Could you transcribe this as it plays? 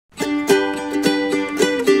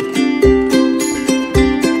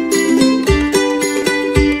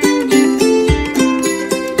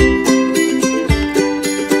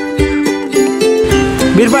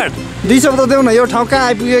दुई शब्द देऊ न यो ठाउँ कहाँ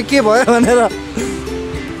आइपुग्यो के भयो भनेर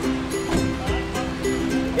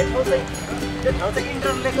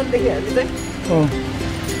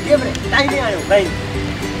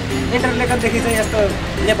इन्टरलेकनदेखि चाहिँ यस्तो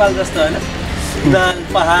नेपाल जस्तो होइन हिमाल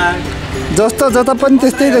पहाड जस्तो जता पनि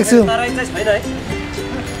त्यस्तै देख्छु तराई चाहिँ छैन है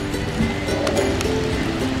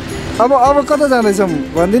अब कता जाँदैछौँ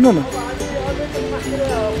भनिदिनु न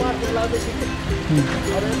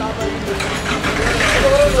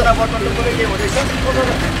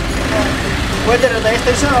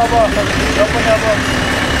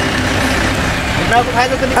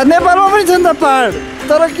नेपालमा पनि छ नि त पहाड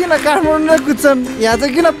तर किन काठमाडौँ कुद्छन् यहाँ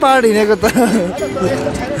चाहिँ किन पहाड हिँडेको त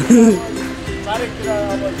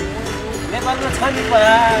नेपालमा छ नि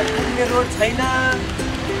पहाड पुग्ने रोड छैन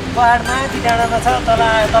पहाड माथि डाँडामा छ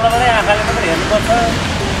तलबाटै आँखाले मात्रै हेर्नुपर्छ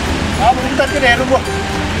अब उतातिर हेर्नु भयो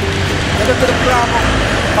यतातिर पुरा अब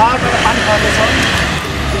पहाडबाट पानी पर्दैछ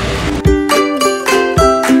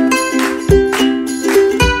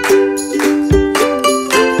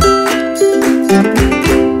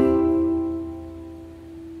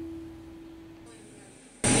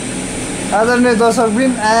आदरणीय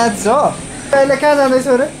दर्शकबिन आज हो अहिले कहाँ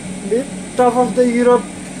जाँदैछौँ अरे टप अफ द युरोप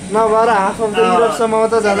नभएर हाफ अफ द युरोपसम्म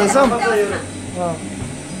त जाँदैछौँ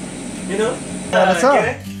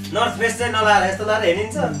नर्थ वेस्ट चाहिँ नलाएर यस्तो लाएर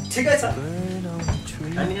हिँडिन्छ ठिकै छ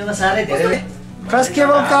हामीलाई साह्रै धेरै खास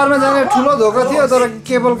केबल कारमा जाने ठुलो धोका थियो तर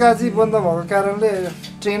केबल कार चाहिँ बन्द भएको कारणले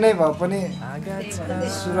ट्रेनै भए पनि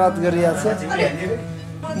सुरुवात गरिरहेको छ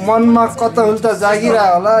मनमा कता उल्टा जागिरह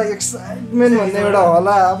होला एक्साइटमेन्ट भन्ने एउटा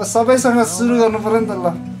होला अब सबैसँग सुरु गर्नु पर्यो नि त ल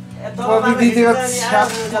प्रविधिको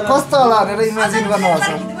कस्तो होला भनेर इमेजिन गर्नुहोस्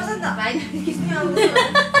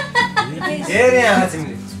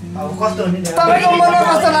तपाईँको मनमा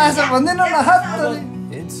कस्तो लागेको छ भनिदिनु न हात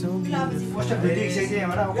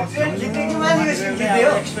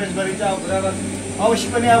अवश्य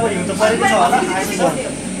पनि अब हिउँ त परेको छ होला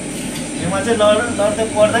हिउँमा चाहिँ लड्दै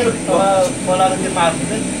पर्दै खोलाको त्यो मार्फत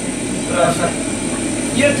चाहिँ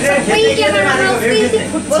यो ट्रेन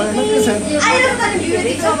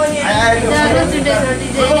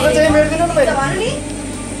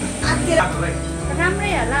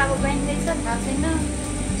राम्रै होला अब बनिँदैछ थाहा छैन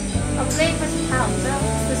अब गएपछि थाहा हुन्छ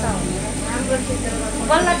कस्तो छ भनेर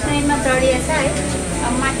बल्ल ट्रेनमा चढिएछ है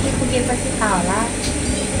अब माथि पुगेपछि थाहा होला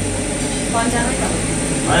पन्जामै त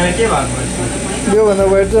योभन्दा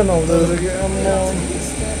बाहिर चाहिँ नहुँदो रहेछ कि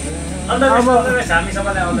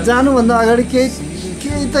अब जानुभन्दा अगाडि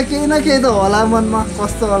केही त केही न केही त होला मनमा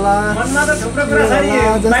कस्तो होला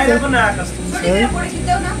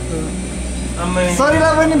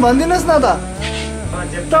सरीलाई पनि भनिदिनुहोस् न त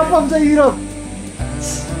टप अफ द युरोप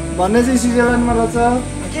भन्ने चाहिँ स्विजरल्यान्डमा रहेछ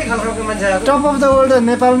टप अफ द वर्ल्ड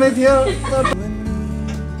नेपालमै थियो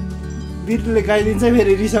बिटले गाइदिन्छ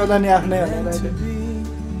फेरि रिसाउँदा नि आफ्नै भनेर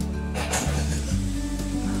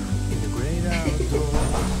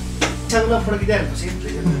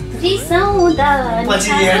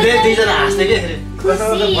पछि हेर्दै दुईजना हाँस्दै के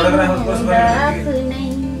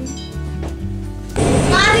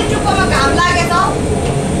घाम लागेको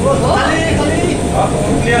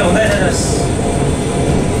क्लियर हुँदैछ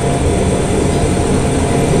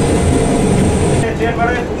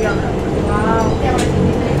ट्रेनबाटै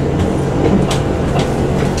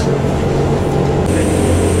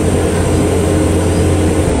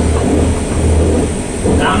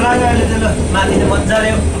घाम लाग्यो अहिले चाहिँ ल माथि चाहिँ मजाले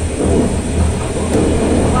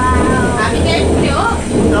हामी त्यही पुग्ने हो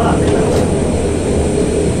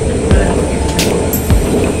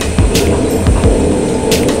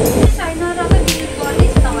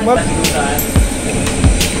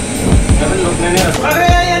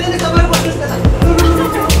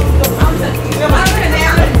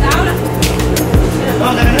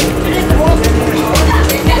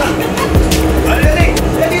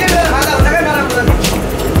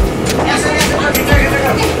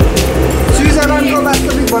स्विजरल्यान्डको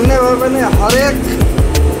वास्तविक भन्ने भयो भने हरेक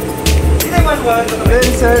प्लेन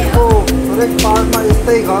साइडको हरेक पार्टमा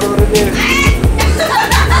यस्तै घरहरूले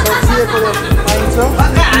सजिएको पाइन्छ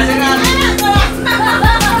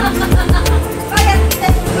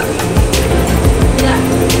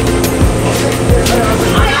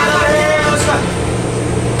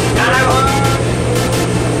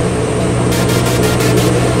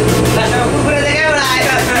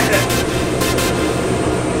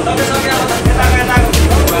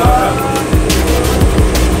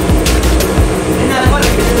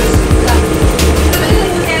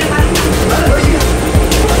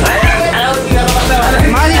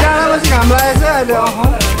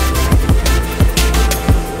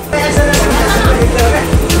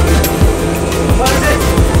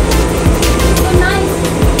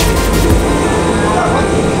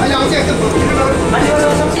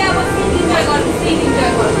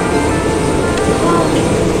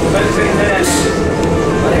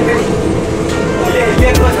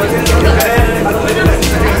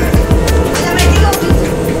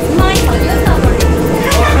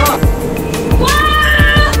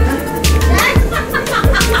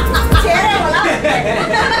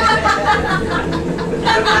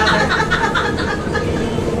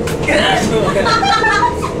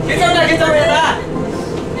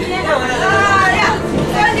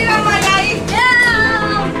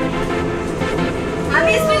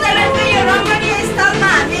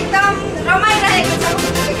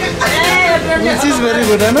दिस इज भेरी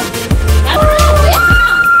गुड होइन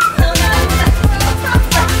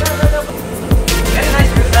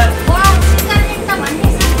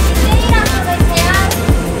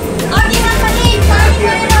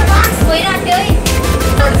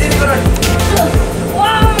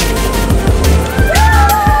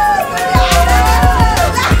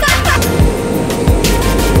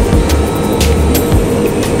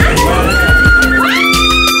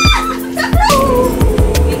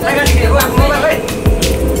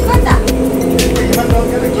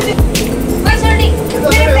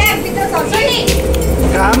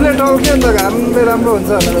घामले टाउक्यो नि त घामले राम्रो हुन्छ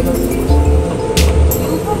भनेर त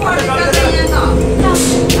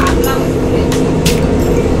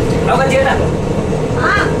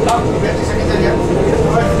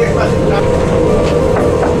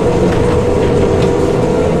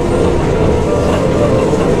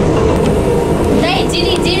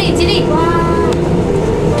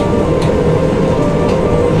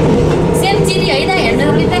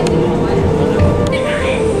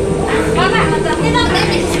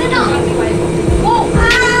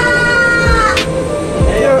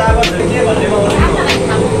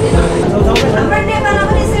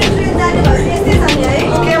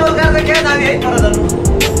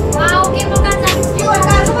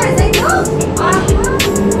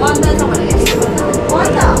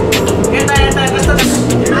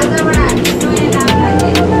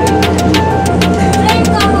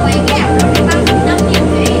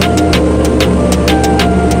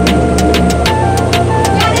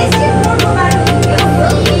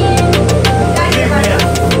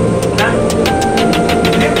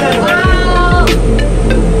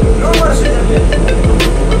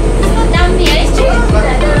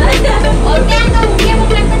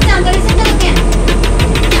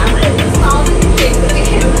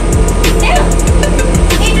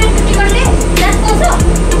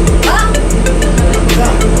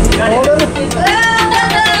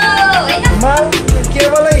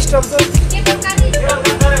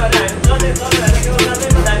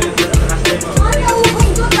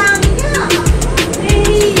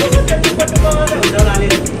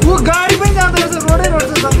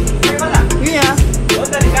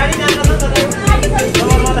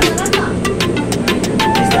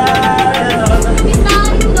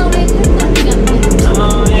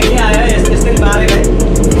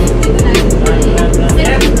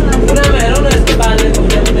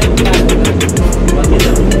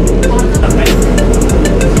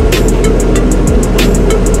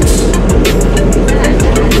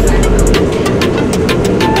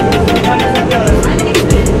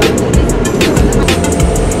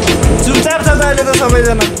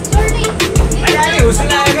सबैजना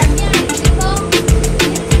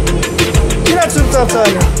किन चुपचाप छ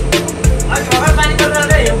अहिले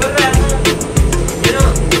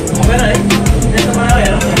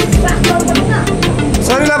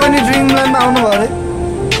सरिला पनि ड्रिमल्यान्डमा आउनु भयो अरे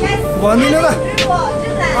भनिदिनु त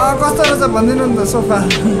कस्तो रहेछ भनिदिनु नि त सोफा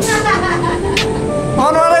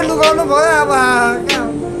अनुहारै लुगाउनु भयो अब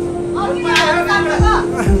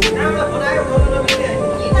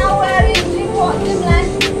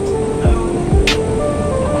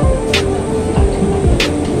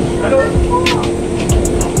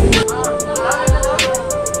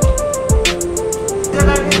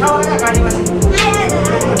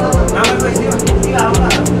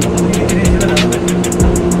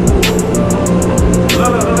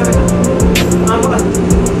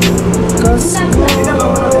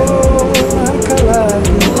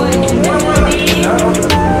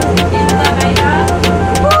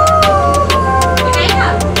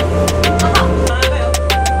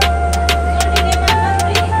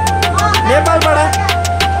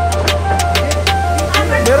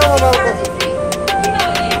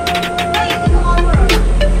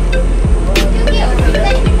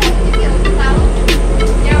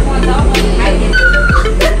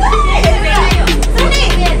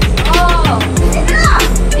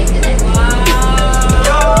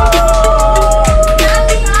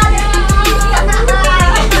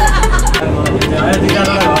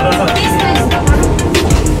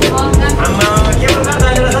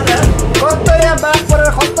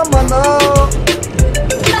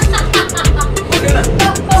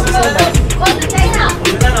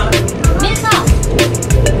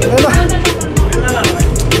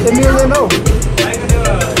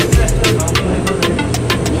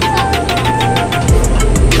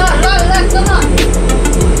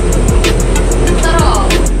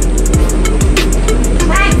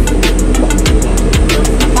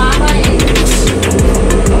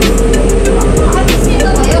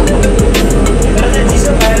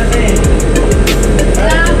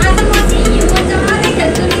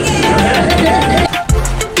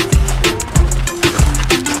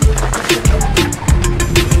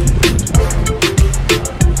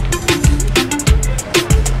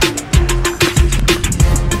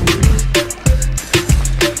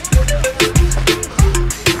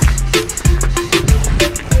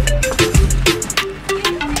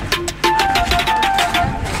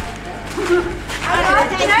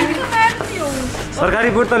सरकारी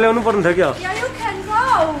बुट त ल्याउनु पर्ने थियो क्या Yeah, you can go,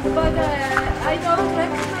 but I don't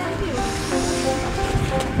recommend you.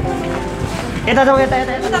 यता जाऊ यता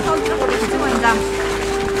यता उता काउन्टरको चाहिँ मैले जाम.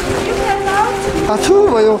 You can go. आछु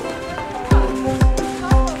भयो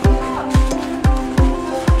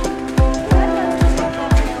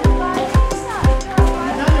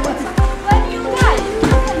When you guys, you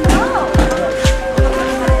can go.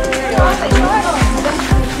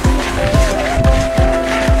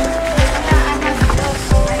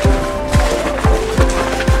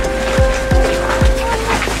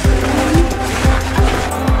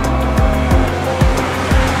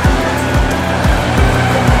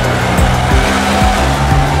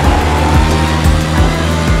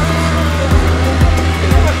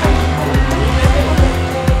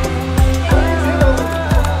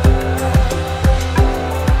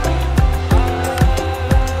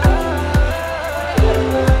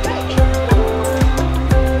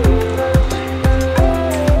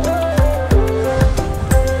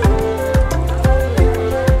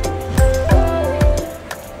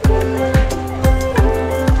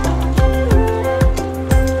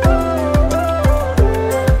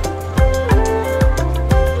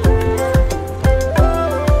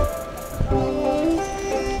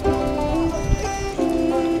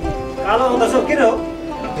 कालो आउँदैछ किन हो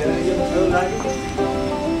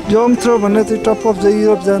जोमथ्रो भन्ने चाहिँ टप अफ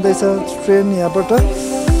युरोप जाँदैछ ट्रेन यहाँबाट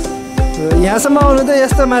यहाँसम्म आउनु त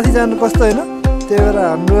यस्तो माथि जानु कस्तो होइन त्यही भएर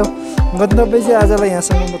हाम्रो गन्तव्य चाहिँ आजलाई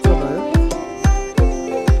यहाँसम्म मात्र भयो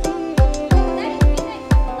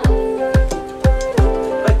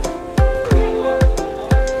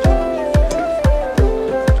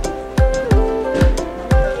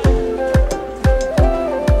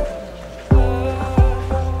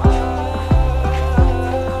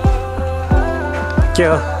के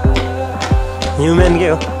हो ह्युमन के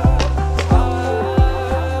हो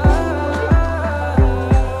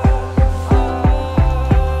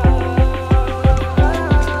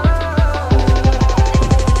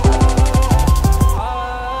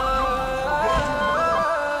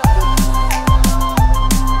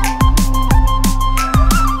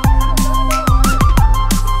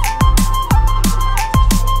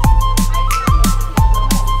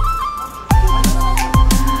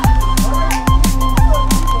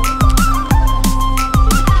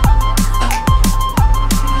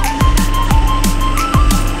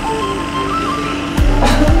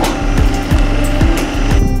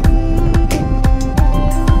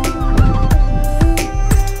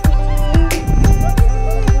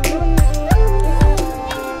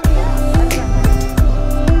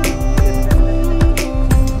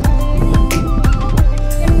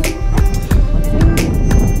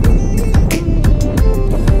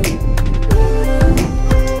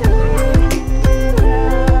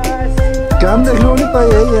काम देख्नु पनि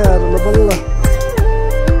पाएँ है यार ल बल्ल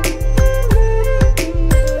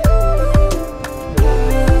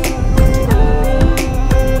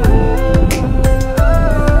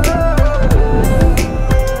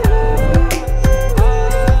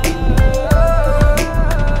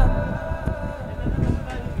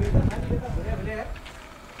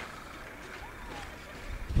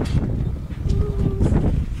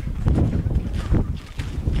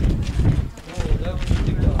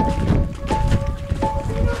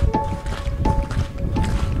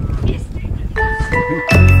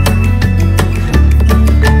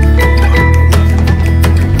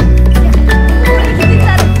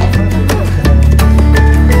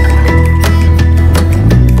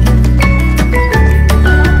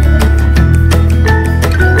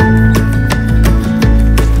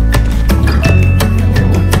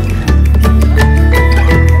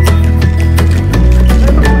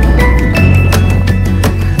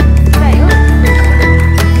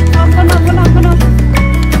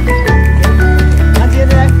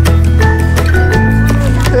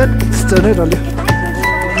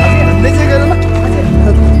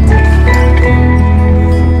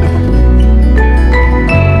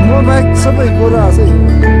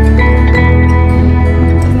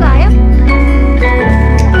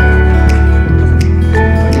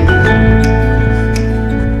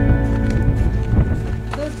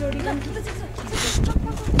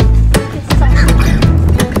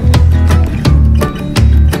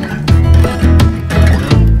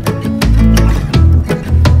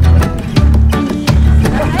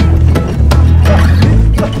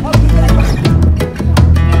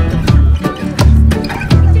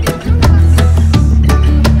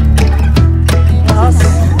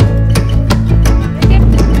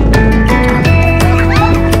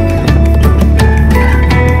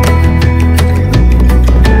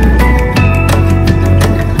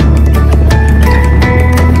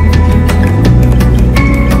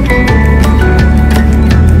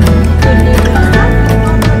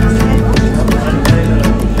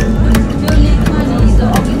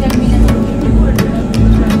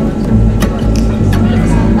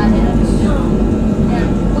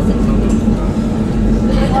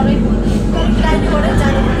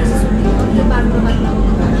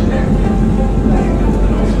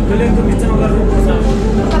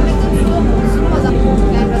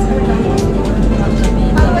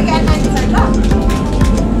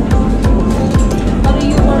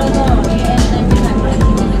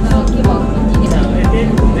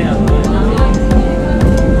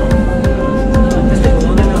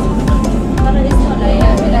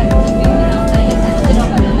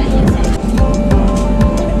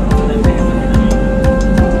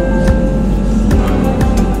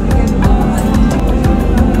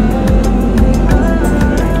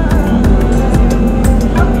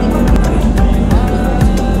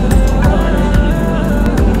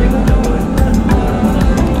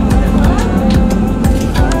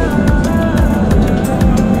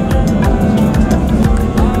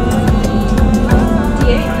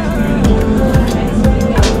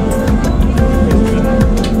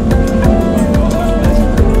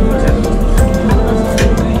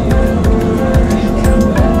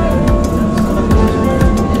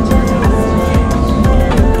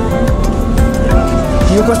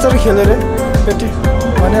यो कसरी खेल्यो रे पेटी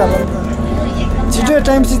भनिहाल्नु नि त छिटो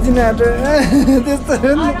टाइम सिद्धिन आँट्यो त्यस्तो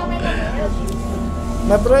हो नि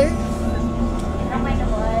नत्रै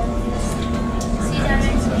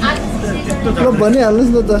ल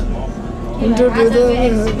भनिहाल्नुहोस् न त इन्टरभ्यू त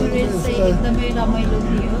एकदमै रमाइलो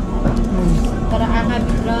थियो तर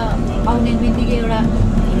आँखाभित्र आउने बित्तिकै एउटा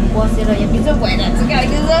बसेर यहाँ बिचो भइरहेको छ क्या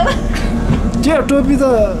अहिले त्यो टोपी त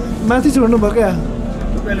माथि छोड्नु भयो क्या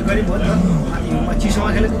तपाईँले गरिब हो नि त माथि हिउँमा चिसोमा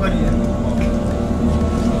खेलेको गरियो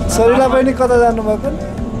सरिला बहिनी कता जानुभएको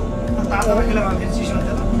तातोमा खेल्दा फेरि चिसो हुन्छ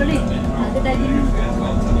त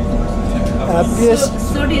ह्याप्पिएस्ट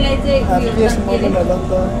सोडीलाई चाहिँ ह्याप्पिएस्ट मोमेन्ट होला नि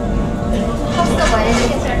त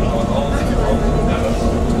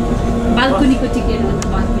बाल्कुनीको टिकट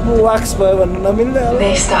वाक्स भयो भन्नु नमिल्ने होला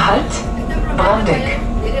Nächster Halt, Brandeck.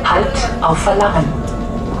 Halt auf Verlangen.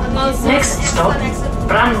 Next stop,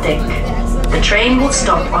 Brandeck. The train will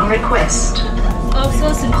stop on request.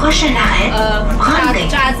 Prochain arrêt, Brandeck.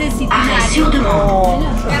 Arrêt sur demande.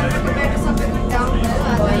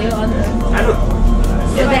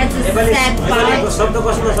 शब्द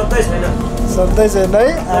बस्न सक्दै छैन सक्दै छैन है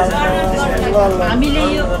ल ल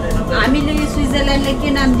हामीले यो स्विजरल्यान्डलाई के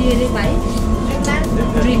नाम दियो अरे भाइ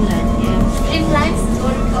ड्रिमल्यान्ड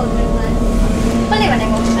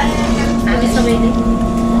हामी सबैले के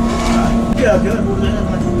हो त्यो बुझ्दैन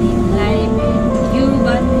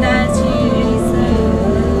योभन्दा